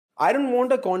I don't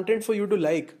want a content for you to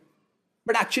like,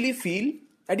 but actually feel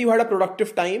that you had a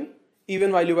productive time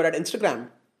even while you were at Instagram.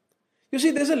 You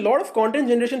see, there's a lot of content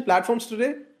generation platforms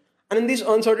today, and in these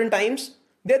uncertain times,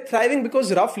 they're thriving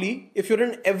because roughly, if you're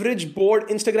an average bored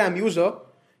Instagram user,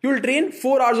 you'll drain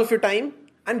 4 hours of your time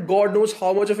and God knows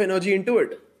how much of energy into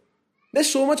it.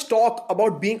 There's so much talk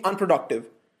about being unproductive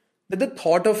that the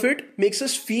thought of it makes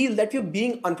us feel that we're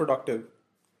being unproductive.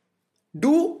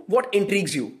 Do what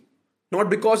intrigues you, not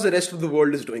because the rest of the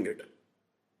world is doing it.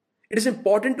 It is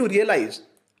important to realize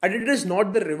that it is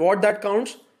not the reward that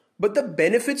counts, but the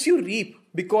benefits you reap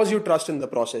because you trust in the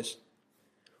process.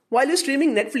 While you're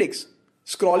streaming Netflix,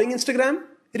 scrolling Instagram,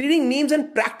 reading memes,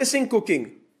 and practicing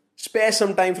cooking, spare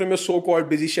some time from your so called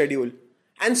busy schedule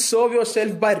and serve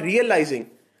yourself by realizing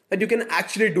that you can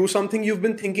actually do something you've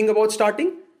been thinking about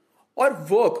starting or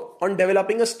work on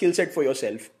developing a skill set for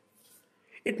yourself.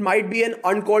 It might be an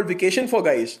uncalled vacation for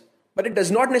guys, but it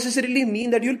does not necessarily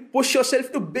mean that you'll push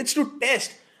yourself to bits to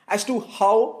test as to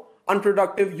how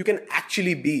unproductive you can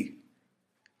actually be.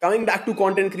 Coming back to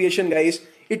content creation, guys,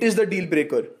 it is the deal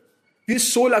breaker. We're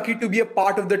so lucky to be a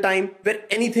part of the time where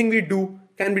anything we do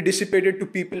can be dissipated to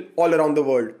people all around the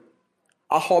world.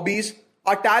 Our hobbies,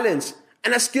 our talents,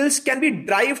 and our skills can be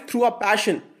derived through our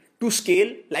passion to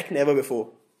scale like never before.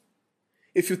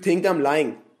 If you think I'm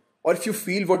lying, or if you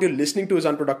feel what you're listening to is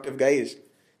unproductive, guys,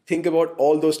 think about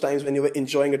all those times when you were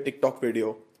enjoying a TikTok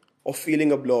video, or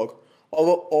feeling a blog, or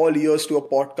were all ears to a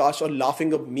podcast, or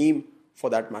laughing a meme for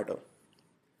that matter.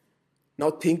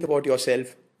 Now think about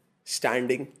yourself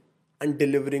standing and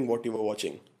delivering what you were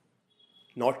watching.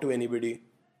 Not to anybody,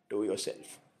 to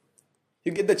yourself.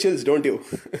 You get the chills, don't you?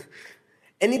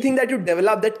 Anything that you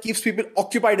develop that keeps people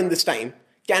occupied in this time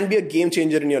can be a game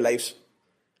changer in your lives.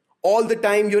 All the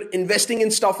time you're investing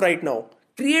in stuff right now,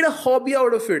 create a hobby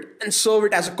out of it and serve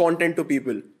it as a content to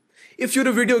people. If you're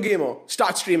a video gamer,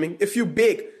 start streaming. If you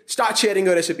bake, start sharing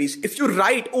your recipes. If you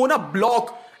write, own a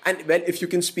blog. And well, if you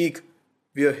can speak,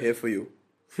 we are here for you.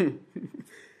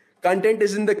 Content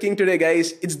isn't the king today,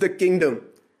 guys. It's the kingdom.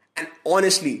 And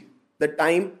honestly, the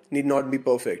time need not be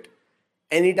perfect.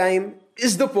 Any time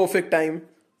is the perfect time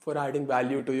for adding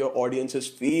value to your audience's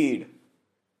feed.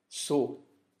 So,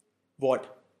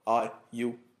 what are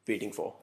you waiting for?